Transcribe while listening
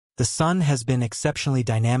The sun has been exceptionally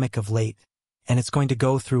dynamic of late, and it's going to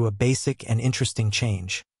go through a basic and interesting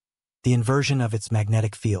change: the inversion of its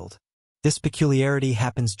magnetic field. This peculiarity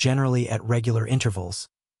happens generally at regular intervals,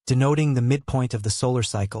 denoting the midpoint of the solar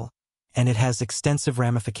cycle, and it has extensive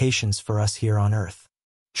ramifications for us here on Earth.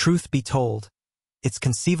 Truth be told, it's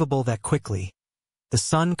conceivable that quickly, the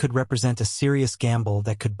sun could represent a serious gamble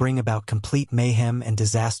that could bring about complete mayhem and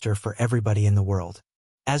disaster for everybody in the world.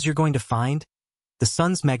 As you're going to find, the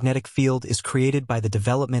sun's magnetic field is created by the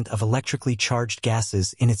development of electrically charged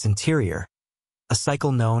gases in its interior, a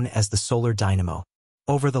cycle known as the solar dynamo.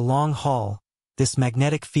 Over the long haul, this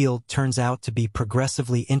magnetic field turns out to be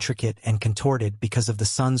progressively intricate and contorted because of the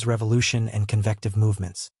sun's revolution and convective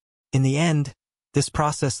movements. In the end, this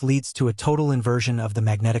process leads to a total inversion of the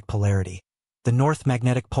magnetic polarity. The north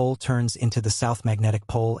magnetic pole turns into the south magnetic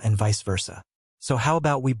pole and vice versa. So how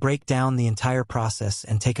about we break down the entire process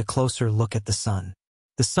and take a closer look at the sun?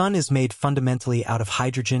 The sun is made fundamentally out of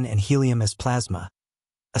hydrogen and helium as plasma,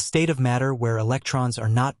 a state of matter where electrons are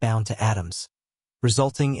not bound to atoms,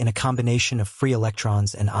 resulting in a combination of free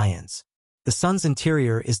electrons and ions. The sun's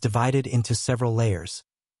interior is divided into several layers,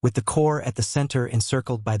 with the core at the center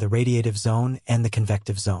encircled by the radiative zone and the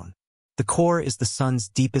convective zone. The core is the sun's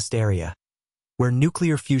deepest area, where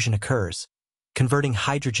nuclear fusion occurs, converting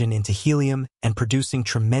hydrogen into helium and producing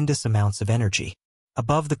tremendous amounts of energy.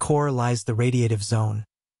 Above the core lies the radiative zone,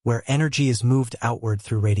 where energy is moved outward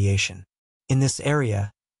through radiation. In this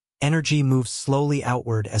area, energy moves slowly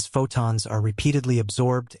outward as photons are repeatedly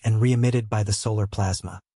absorbed and re-emitted by the solar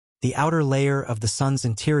plasma. The outer layer of the sun's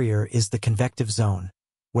interior is the convective zone,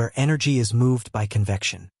 where energy is moved by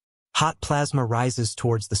convection. Hot plasma rises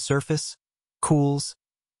towards the surface, cools,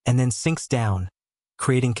 and then sinks down,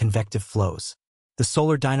 creating convective flows. The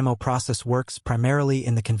solar dynamo process works primarily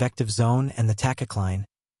in the convective zone and the tachocline,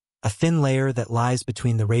 a thin layer that lies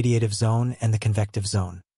between the radiative zone and the convective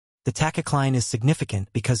zone. The tachocline is significant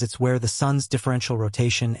because it's where the sun's differential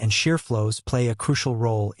rotation and shear flows play a crucial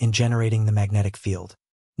role in generating the magnetic field.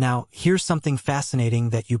 Now, here's something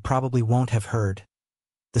fascinating that you probably won't have heard.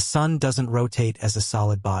 The sun doesn't rotate as a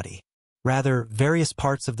solid body. Rather, various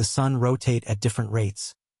parts of the sun rotate at different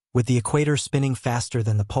rates, with the equator spinning faster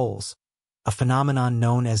than the poles, a phenomenon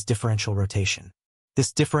known as differential rotation.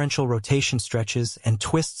 This differential rotation stretches and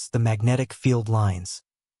twists the magnetic field lines,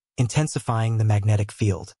 intensifying the magnetic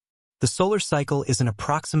field. The solar cycle is an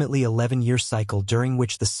approximately 11-year cycle during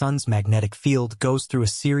which the sun's magnetic field goes through a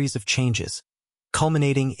series of changes,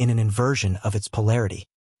 culminating in an inversion of its polarity.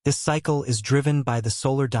 This cycle is driven by the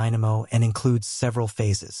solar dynamo and includes several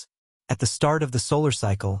phases. At the start of the solar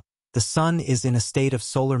cycle, the sun is in a state of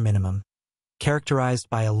solar minimum, characterized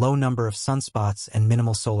by a low number of sunspots and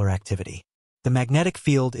minimal solar activity. The magnetic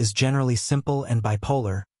field is generally simple and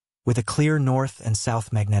bipolar, with a clear north and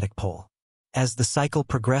south magnetic pole. As the cycle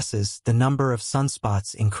progresses, the number of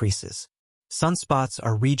sunspots increases. Sunspots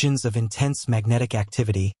are regions of intense magnetic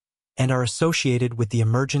activity and are associated with the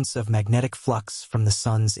emergence of magnetic flux from the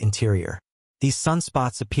sun's interior. These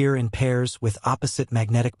sunspots appear in pairs with opposite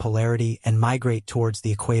magnetic polarity and migrate towards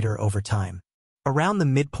the equator over time. Around the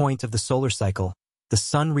midpoint of the solar cycle, the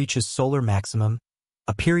sun reaches solar maximum,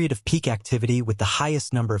 a period of peak activity with the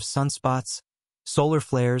highest number of sunspots, solar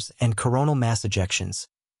flares, and coronal mass ejections,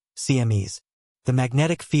 CMEs. The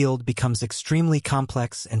magnetic field becomes extremely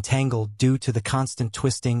complex and tangled due to the constant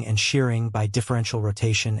twisting and shearing by differential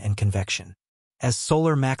rotation and convection. As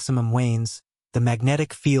solar maximum wanes, the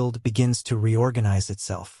magnetic field begins to reorganize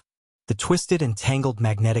itself. The twisted and tangled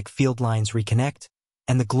magnetic field lines reconnect,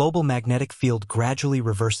 and the global magnetic field gradually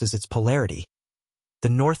reverses its polarity. The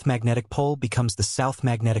north magnetic pole becomes the south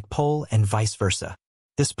magnetic pole and vice versa.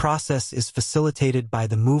 This process is facilitated by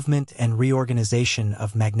the movement and reorganization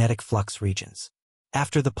of magnetic flux regions.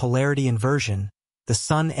 After the polarity inversion, the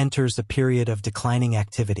sun enters a period of declining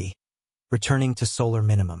activity, returning to solar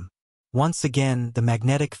minimum. Once again, the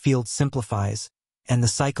magnetic field simplifies, and the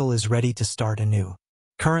cycle is ready to start anew.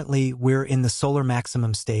 Currently, we're in the solar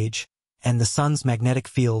maximum stage, and the sun's magnetic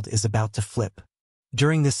field is about to flip.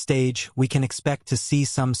 During this stage, we can expect to see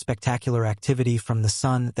some spectacular activity from the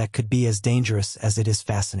sun that could be as dangerous as it is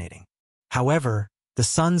fascinating. However, the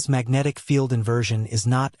sun's magnetic field inversion is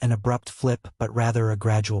not an abrupt flip but rather a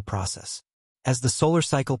gradual process. As the solar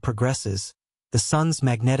cycle progresses, the sun's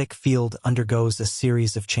magnetic field undergoes a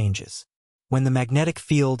series of changes. When the magnetic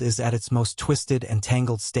field is at its most twisted and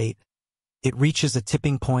tangled state, it reaches a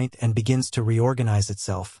tipping point and begins to reorganize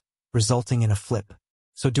itself, resulting in a flip.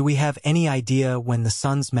 So do we have any idea when the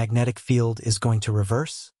sun's magnetic field is going to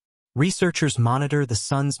reverse? Researchers monitor the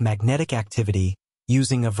sun's magnetic activity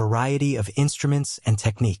using a variety of instruments and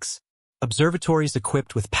techniques. Observatories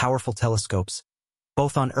equipped with powerful telescopes,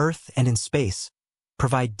 both on Earth and in space,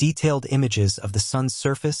 provide detailed images of the sun's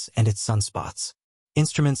surface and its sunspots.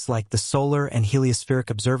 Instruments like the Solar and Heliospheric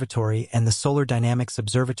Observatory and the Solar Dynamics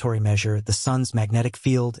Observatory measure the sun's magnetic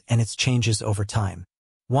field and its changes over time.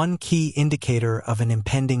 One key indicator of an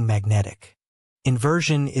impending magnetic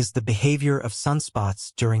inversion is the behavior of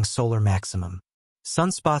sunspots during solar maximum.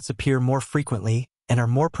 Sunspots appear more frequently and are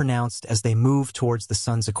more pronounced as they move towards the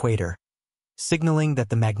sun's equator, signaling that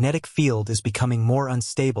the magnetic field is becoming more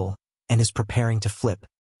unstable and is preparing to flip.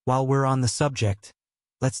 While we're on the subject,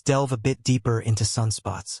 let's delve a bit deeper into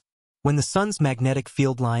sunspots. When the sun's magnetic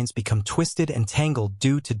field lines become twisted and tangled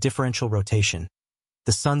due to differential rotation,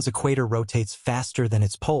 the sun's equator rotates faster than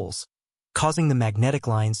its poles, causing the magnetic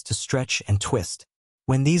lines to stretch and twist.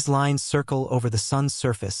 When these lines circle over the sun's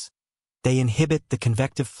surface, they inhibit the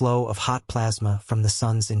convective flow of hot plasma from the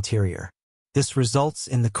sun's interior. This results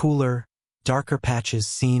in the cooler, darker patches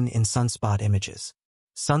seen in sunspot images.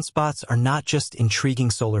 Sunspots are not just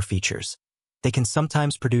intriguing solar features. They can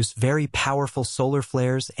sometimes produce very powerful solar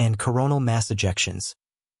flares and coronal mass ejections,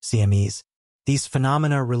 CMEs. These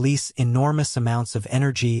phenomena release enormous amounts of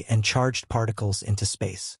energy and charged particles into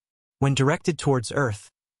space. When directed towards Earth,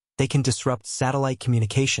 they can disrupt satellite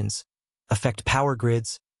communications, affect power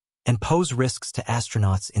grids, and pose risks to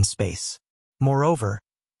astronauts in space. Moreover,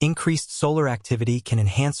 increased solar activity can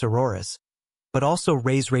enhance auroras, but also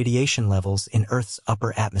raise radiation levels in Earth's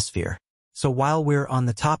upper atmosphere. So while we're on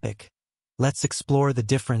the topic, let's explore the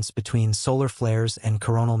difference between solar flares and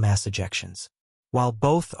coronal mass ejections. While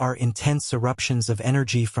both are intense eruptions of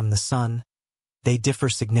energy from the sun, they differ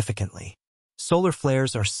significantly. Solar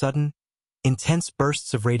flares are sudden, intense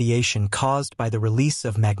bursts of radiation caused by the release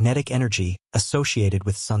of magnetic energy associated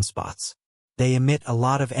with sunspots. They emit a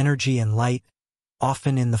lot of energy and light,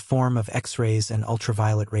 often in the form of X-rays and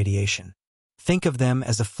ultraviolet radiation. Think of them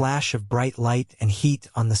as a flash of bright light and heat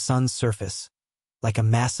on the sun's surface, like a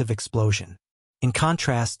massive explosion. In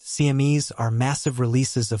contrast, CMEs are massive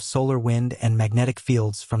releases of solar wind and magnetic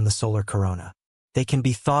fields from the solar corona. They can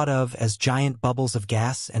be thought of as giant bubbles of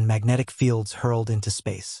gas and magnetic fields hurled into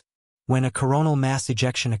space. When a coronal mass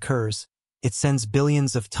ejection occurs, it sends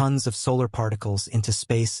billions of tons of solar particles into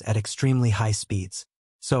space at extremely high speeds.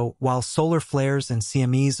 So, while solar flares and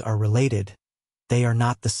CMEs are related, they are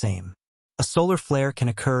not the same. A solar flare can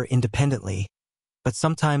occur independently, but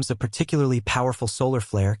sometimes a particularly powerful solar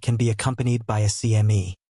flare can be accompanied by a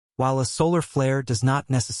CME. While a solar flare does not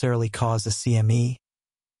necessarily cause a CME,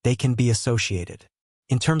 they can be associated.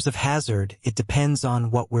 In terms of hazard, it depends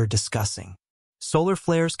on what we're discussing. Solar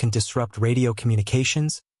flares can disrupt radio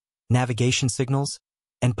communications, navigation signals,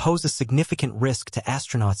 and pose a significant risk to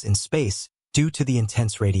astronauts in space due to the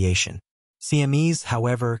intense radiation. CMEs,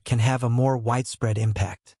 however, can have a more widespread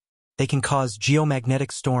impact. They can cause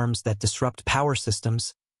geomagnetic storms that disrupt power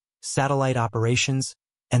systems, satellite operations,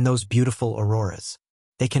 and those beautiful auroras.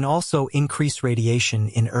 They can also increase radiation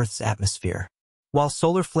in Earth's atmosphere. While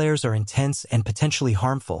solar flares are intense and potentially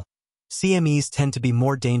harmful, CMEs tend to be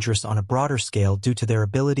more dangerous on a broader scale due to their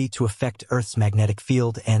ability to affect Earth's magnetic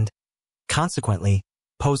field and, consequently,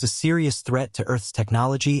 pose a serious threat to Earth's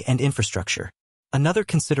technology and infrastructure. Another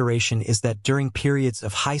consideration is that during periods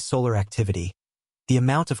of high solar activity, the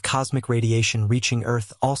amount of cosmic radiation reaching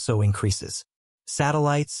Earth also increases.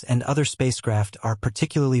 Satellites and other spacecraft are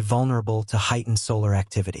particularly vulnerable to heightened solar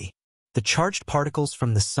activity. The charged particles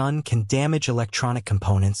from the sun can damage electronic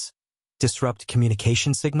components, disrupt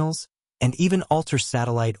communication signals, and even alter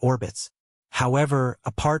satellite orbits. However,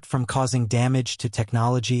 apart from causing damage to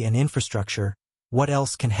technology and infrastructure, what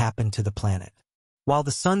else can happen to the planet? While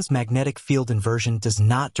the sun's magnetic field inversion does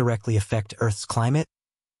not directly affect Earth's climate,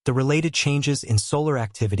 the related changes in solar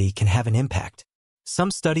activity can have an impact. Some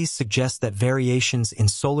studies suggest that variations in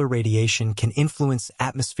solar radiation can influence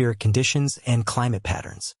atmospheric conditions and climate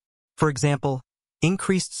patterns. For example,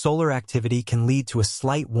 increased solar activity can lead to a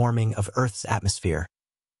slight warming of Earth's atmosphere,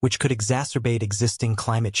 which could exacerbate existing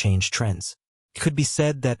climate change trends. It could be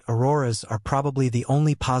said that auroras are probably the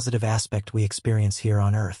only positive aspect we experience here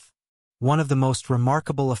on Earth. One of the most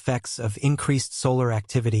remarkable effects of increased solar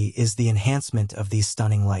activity is the enhancement of these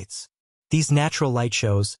stunning lights. These natural light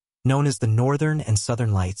shows, known as the northern and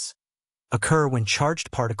southern lights, occur when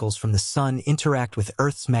charged particles from the sun interact with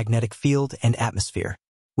Earth's magnetic field and atmosphere.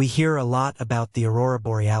 We hear a lot about the aurora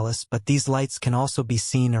borealis, but these lights can also be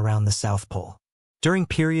seen around the South Pole. During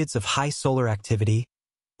periods of high solar activity,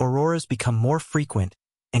 auroras become more frequent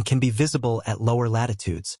and can be visible at lower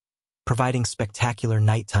latitudes, providing spectacular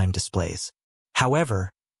nighttime displays.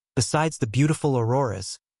 However, besides the beautiful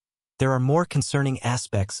auroras, there are more concerning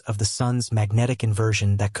aspects of the sun's magnetic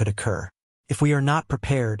inversion that could occur. If we are not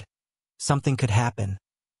prepared, something could happen,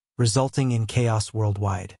 resulting in chaos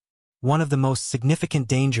worldwide. One of the most significant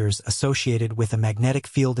dangers associated with a magnetic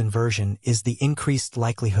field inversion is the increased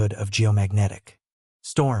likelihood of geomagnetic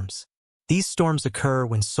storms. These storms occur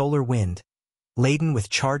when solar wind, laden with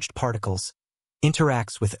charged particles,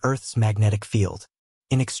 interacts with Earth's magnetic field.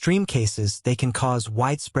 In extreme cases, they can cause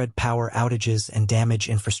widespread power outages and damage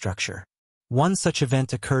infrastructure. One such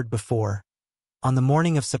event occurred before. On the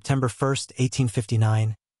morning of September 1,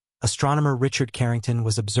 1859, astronomer Richard Carrington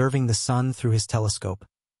was observing the sun through his telescope,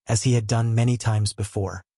 as he had done many times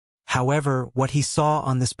before. However, what he saw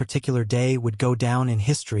on this particular day would go down in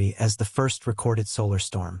history as the first recorded solar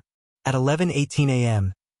storm. At 11:18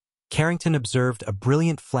 a.m., Carrington observed a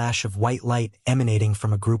brilliant flash of white light emanating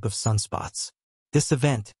from a group of sunspots. This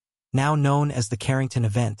event, now known as the Carrington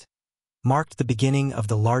event, marked the beginning of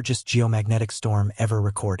the largest geomagnetic storm ever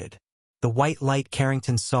recorded. The white light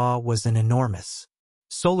Carrington saw was an enormous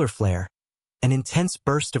solar flare, an intense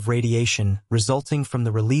burst of radiation resulting from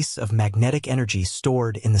the release of magnetic energy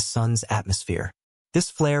stored in the sun's atmosphere.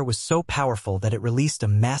 This flare was so powerful that it released a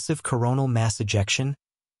massive coronal mass ejection,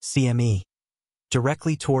 CME,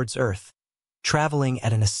 directly towards Earth, traveling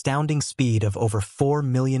at an astounding speed of over 4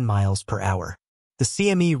 million miles per hour. The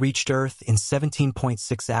CME reached Earth in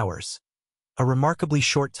 17.6 hours, a remarkably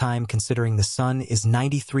short time considering the Sun is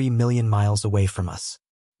 93 million miles away from us.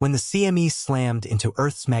 When the CME slammed into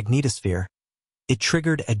Earth's magnetosphere, it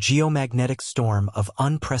triggered a geomagnetic storm of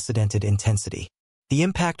unprecedented intensity. The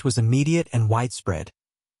impact was immediate and widespread,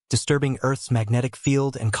 disturbing Earth's magnetic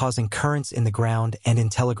field and causing currents in the ground and in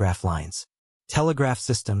telegraph lines. Telegraph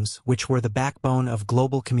systems, which were the backbone of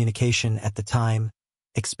global communication at the time,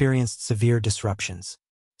 experienced severe disruptions.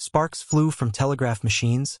 Sparks flew from telegraph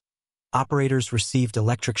machines, operators received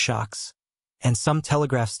electric shocks, and some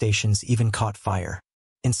telegraph stations even caught fire.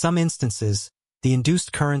 In some instances, the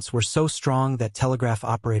induced currents were so strong that telegraph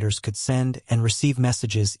operators could send and receive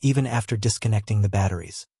messages even after disconnecting the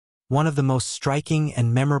batteries. One of the most striking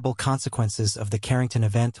and memorable consequences of the Carrington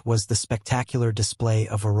event was the spectacular display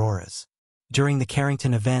of auroras. During the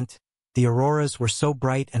Carrington event, the auroras were so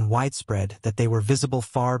bright and widespread that they were visible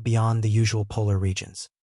far beyond the usual polar regions.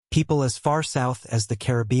 People as far south as the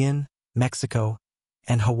Caribbean, Mexico,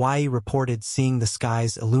 and Hawaii reported seeing the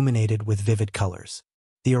skies illuminated with vivid colors.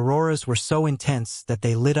 The auroras were so intense that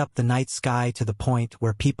they lit up the night sky to the point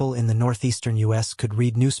where people in the northeastern U.S. could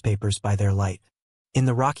read newspapers by their light. In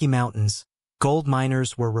the Rocky Mountains, gold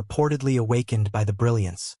miners were reportedly awakened by the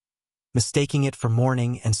brilliance, mistaking it for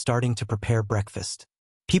morning and starting to prepare breakfast.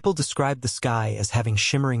 People described the sky as having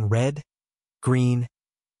shimmering red, green,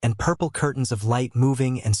 and purple curtains of light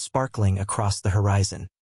moving and sparkling across the horizon.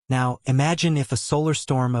 Now, imagine if a solar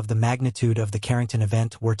storm of the magnitude of the Carrington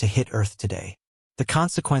event were to hit Earth today. The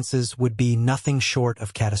consequences would be nothing short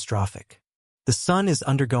of catastrophic. The sun is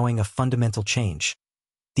undergoing a fundamental change,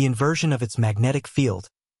 the inversion of its magnetic field,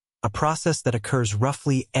 a process that occurs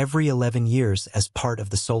roughly every 11 years as part of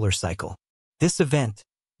the solar cycle. This event,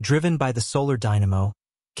 driven by the solar dynamo,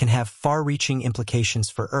 can have far-reaching implications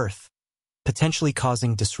for Earth, potentially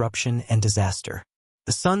causing disruption and disaster.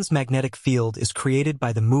 The sun's magnetic field is created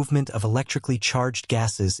by the movement of electrically charged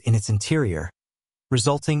gases in its interior,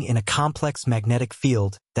 resulting in a complex magnetic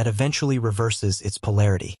field that eventually reverses its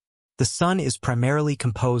polarity. The sun is primarily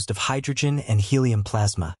composed of hydrogen and helium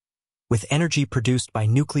plasma, with energy produced by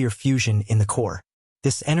nuclear fusion in the core.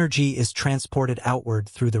 This energy is transported outward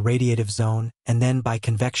through the radiative zone and then by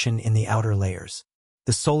convection in the outer layers.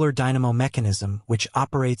 The solar dynamo mechanism, which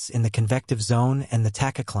operates in the convective zone and the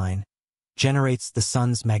tachocline, generates the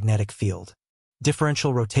sun's magnetic field.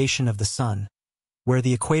 Differential rotation of the sun, where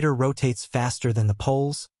the equator rotates faster than the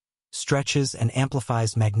poles, stretches and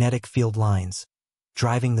amplifies magnetic field lines,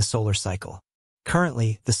 driving the solar cycle.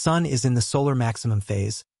 Currently, the sun is in the solar maximum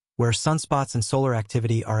phase, where sunspots and solar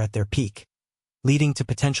activity are at their peak, leading to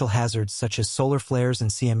potential hazards such as solar flares and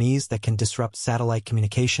CMEs that can disrupt satellite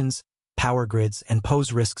communications, power grids, and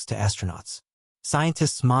pose risks to astronauts.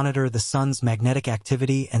 Scientists monitor the sun's magnetic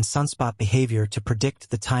activity and sunspot behavior to predict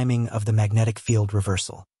the timing of the magnetic field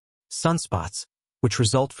reversal. Sunspots, which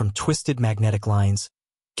result from twisted magnetic lines,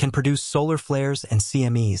 can produce solar flares and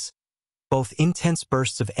CMEs, both intense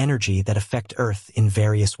bursts of energy that affect Earth in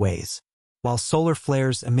various ways. While solar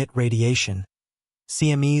flares emit radiation,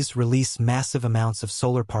 CMEs release massive amounts of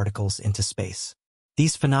solar particles into space.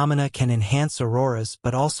 These phenomena can enhance auroras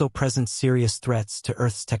but also present serious threats to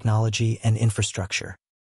Earth's technology and infrastructure.